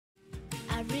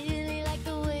I really like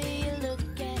the way you look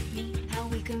at me, how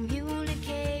we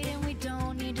communicate and we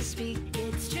don't need to speak.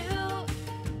 It's true,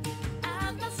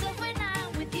 I'm myself when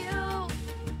I'm with you.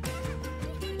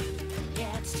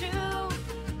 Yeah, it's true,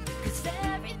 'cause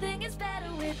everything is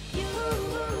better with you.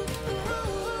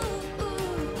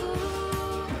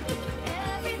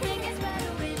 Everything is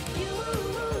better with you.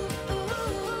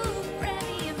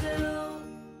 Remy and Blue.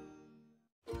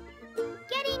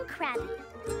 Getting crabby.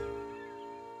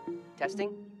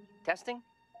 Testing? Testing?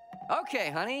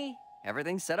 Okay, honey.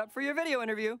 Everything's set up for your video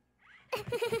interview.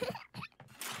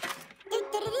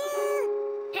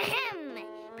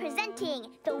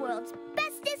 Presenting the world's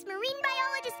bestest marine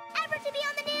biologist ever to be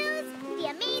on the news, the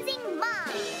amazing Mom.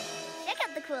 Check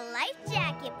out the cool life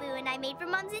jacket Boo and I made for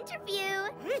Mom's interview.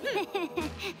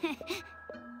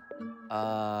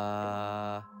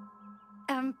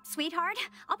 Sweetheart,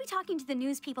 I'll be talking to the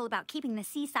news people about keeping the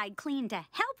seaside clean to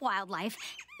help wildlife.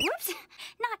 Whoops,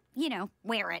 not,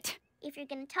 wear it. If you're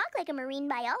gonna talk like a marine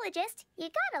biologist, you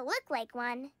gotta look like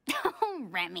one. Oh,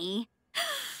 Remy.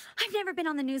 I've never been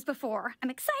on the news before. I'm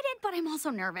excited, but I'm also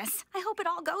nervous. I hope it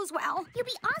all goes well. You'll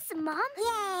be awesome, Mom.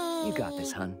 Yay! You got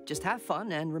this, hun. Just have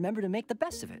fun and remember to make the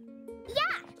best of it.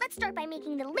 Yeah, let's start by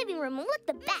making the living room look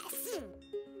the best.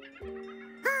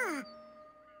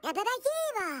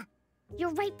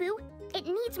 You're right, Boo. It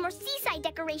needs more seaside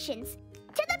decorations.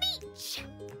 To the beach!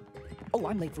 Oh,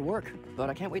 I'm late for work, but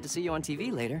I can't wait to see you on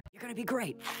TV later. You're gonna be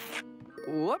great.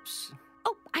 Whoops.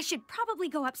 Oh, I should probably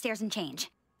go upstairs and change.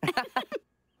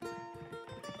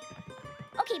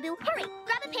 Okay, Boo, hurry.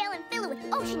 Grab a pail and fill it with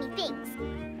oceany things.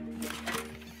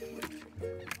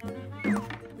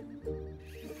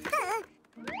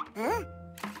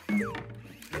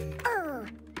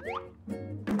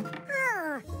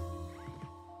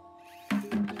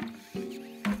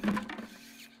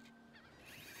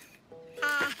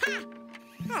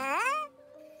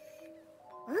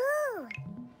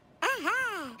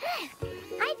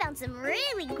 I found some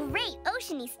really great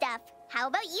oceany stuff. How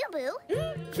about you, Boo?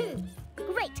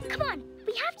 Great, come on.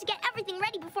 We have to get everything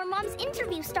ready before Mom's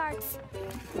interview starts.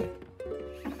 Hey,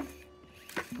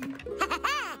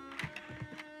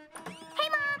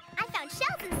 Mom! I found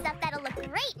shells and stuff that'll look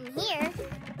great in here.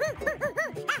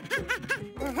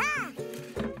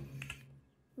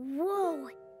 Whoa,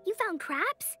 you found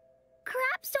crabs?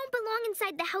 Crabs don't belong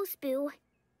inside the house, Boo.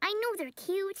 I know they're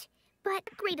cute,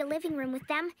 but create a living room with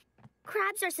them.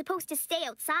 Crabs are supposed to stay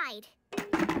outside.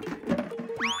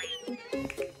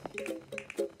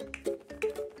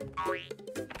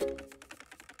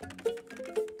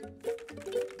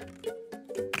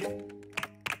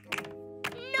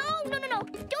 No.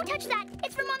 Don't touch that.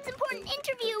 It's for Mom's important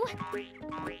interview.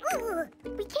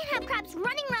 We can't have crabs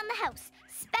running around the house,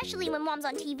 especially when Mom's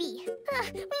on TV.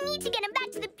 We need to get them back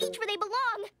to the beach where they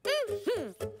belong.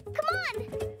 Come on.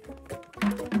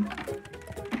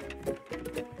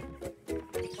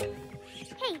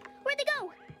 Hey, where'd they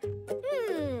go?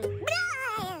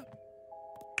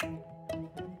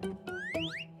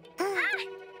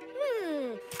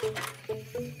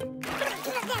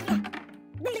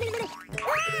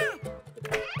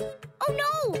 Oh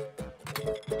no!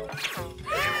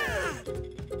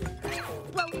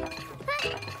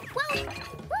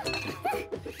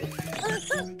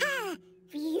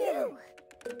 Phew!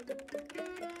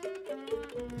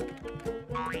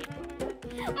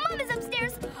 Mom is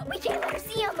upstairs! We can't let her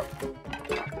see him!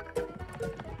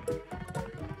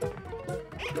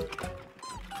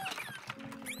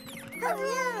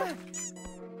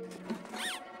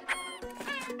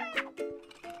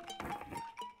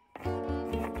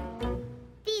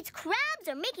 These crabs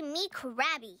are making me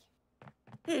crabby.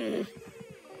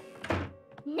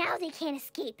 Now they can't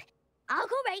escape. I'll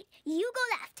go right, you go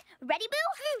left. Ready,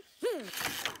 Boo?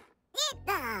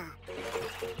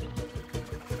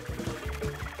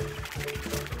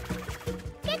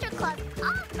 Get your claws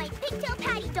off my pigtail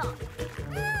patty dog.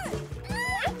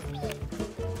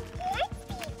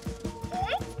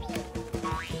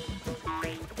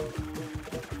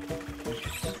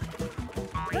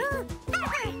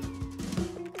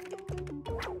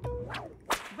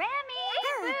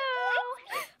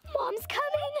 Mom's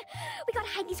coming! We gotta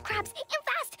hide these crabs, and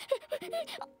fast!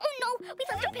 Oh no, we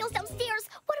left our pails downstairs!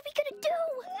 What are we gonna do?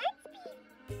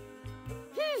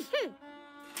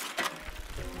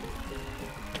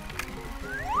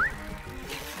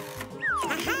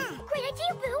 Great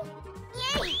idea, Boo!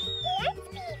 Yay! Let's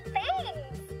be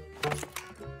friends!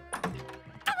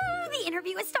 Oh, the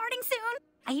interview is starting soon.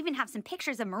 I even have some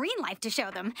pictures of marine life to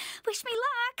show them. Wish me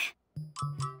luck.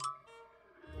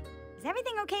 Is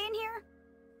everything okay in here?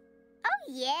 Oh,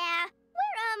 yeah.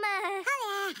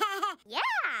 Yeah,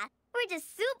 we're We're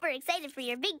just super excited for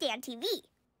your big day on TV.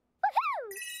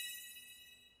 Woohoo!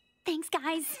 Thanks,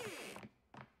 guys.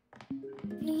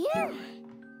 Yeah.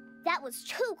 That was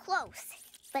too close.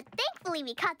 But thankfully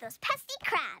we caught those pesky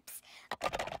crabs.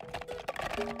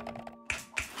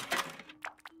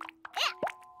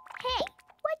 Hey,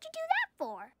 what'd you do that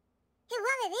for? You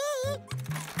want to eat?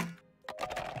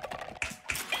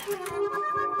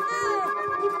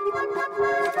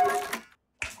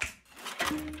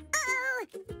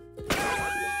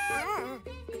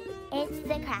 It's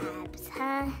the crabs,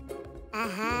 huh?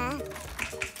 Uh-huh.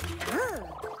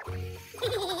 Come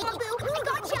on, Boo, I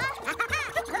gotcha!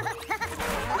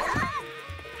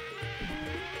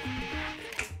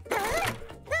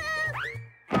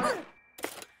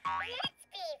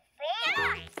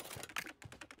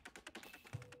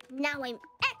 Now I'm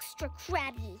extra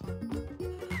crabby.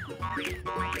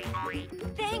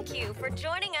 Thank you for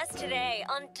joining us today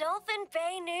on Dolphin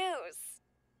Bay News.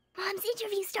 Mom's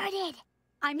interview started.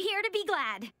 I'm here to be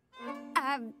glad.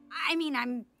 I'm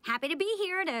happy to be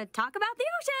here to talk about the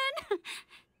ocean.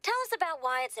 Tell us about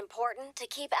why it's important to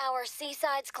keep our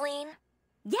seasides clean.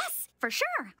 Yes, for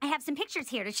sure. I have some pictures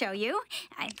here to show you.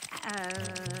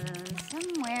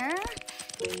 Somewhere.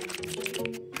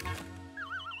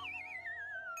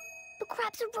 The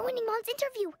crabs are ruining Mom's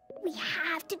interview. We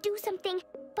have to do something,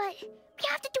 but we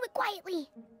have to do it quietly.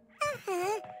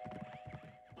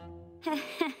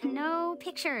 No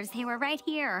pictures. They were right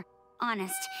here.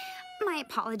 Honest. My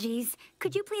apologies.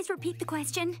 Could you please repeat the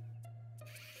question?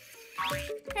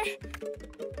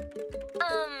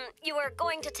 You were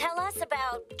going to tell us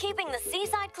about keeping the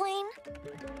seaside clean?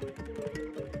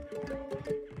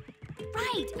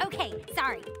 Right. Okay.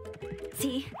 Sorry.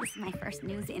 See, this is my first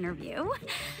news interview.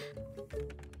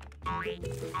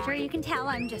 Sure, you can tell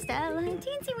I'm just a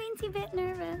teensy-weensy bit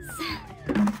nervous.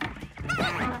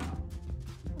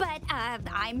 But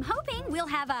I'm hoping we'll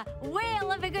have a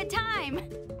whale of a good time.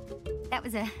 That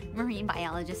was a marine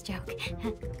biologist joke.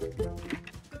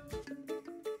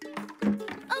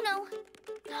 Oh, no.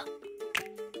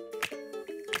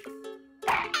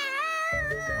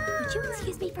 Would you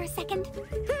excuse me for a second? Boo,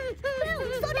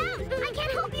 slow down. I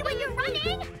can't help you when you're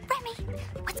running. Remy,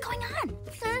 what's going on?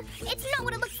 It's not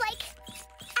what it looks like.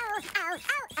 Ow, ow,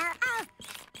 ow, ow, ow.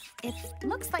 It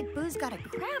looks like Boo's got a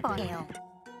crab on tail.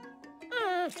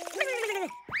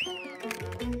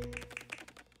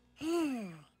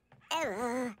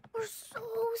 We're so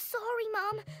sorry,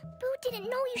 Mom. Boo didn't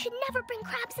know you should never bring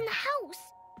crabs in the house.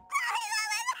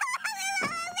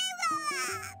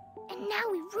 And now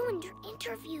we ruined your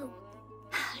interview.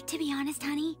 To be honest,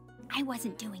 honey, I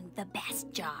wasn't doing the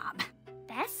best job.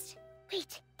 Best?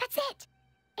 Wait, that's it.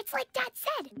 It's like Dad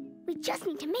said. We just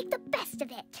need to make the best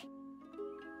of it.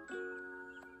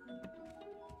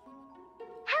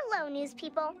 Hello, news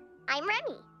people. I'm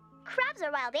Remy. Crabs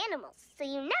are wild animals, so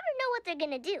you never know what they're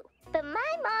gonna do. But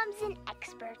my mom's an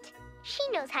expert. She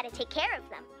knows how to take care of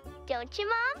them. Don't you,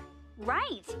 Mom?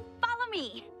 Right. Follow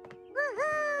me.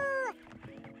 Woohoo!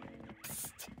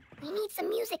 Psst. We need some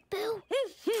music, Boo.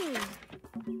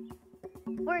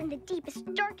 We're in the deepest,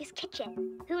 darkest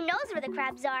kitchen. Who knows where the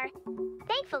crabs are?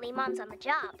 Thankfully, Mom's on the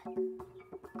job.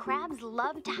 Crabs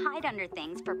love to hide under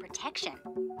things for protection,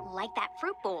 like that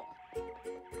fruit bowl.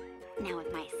 Now,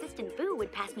 if my assistant Boo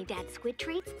would pass me Dad's squid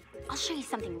treats, I'll show you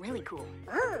something really cool.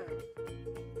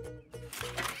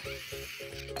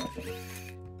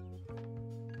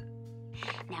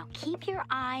 Now, keep your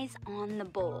eyes on the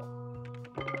bowl.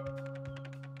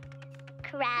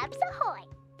 Crabs ahoy!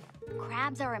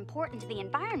 Crabs are important to the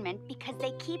environment because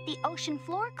they keep the ocean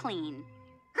floor clean.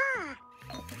 Ah.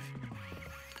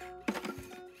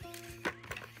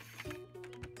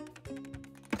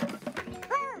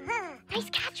 Nice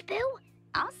catch, Boo.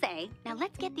 I'll say. Now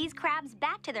let's get these crabs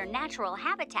back to their natural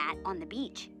habitat on the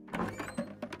beach.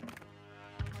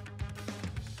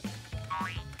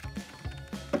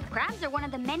 Crabs are one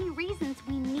of the many reasons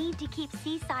we need to keep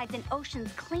seasides and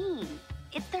oceans clean.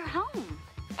 It's their home.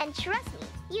 And trust me,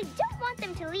 you don't want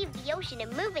them to leave the ocean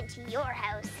and move into your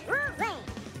house.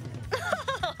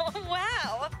 Oh,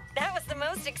 wow! That was the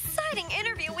most exciting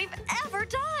interview we've ever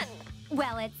done!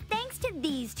 Well, it's thanks to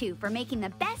these two for making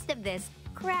the best of this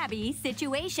crabby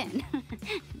situation. Wow,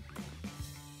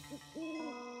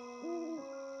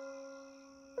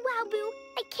 Boo,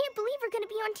 I can't believe we're gonna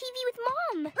be on TV with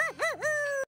Mom.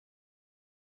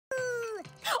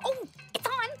 Oh, it's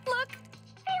on, look.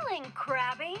 Feeling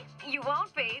crabby? You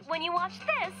won't be when you watch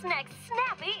this next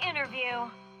snappy interview.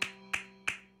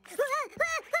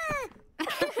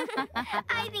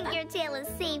 I think your tail is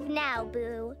safe now,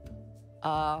 Boo.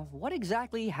 What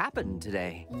exactly happened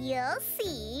today? You'll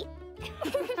see.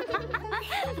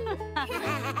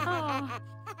 Oh.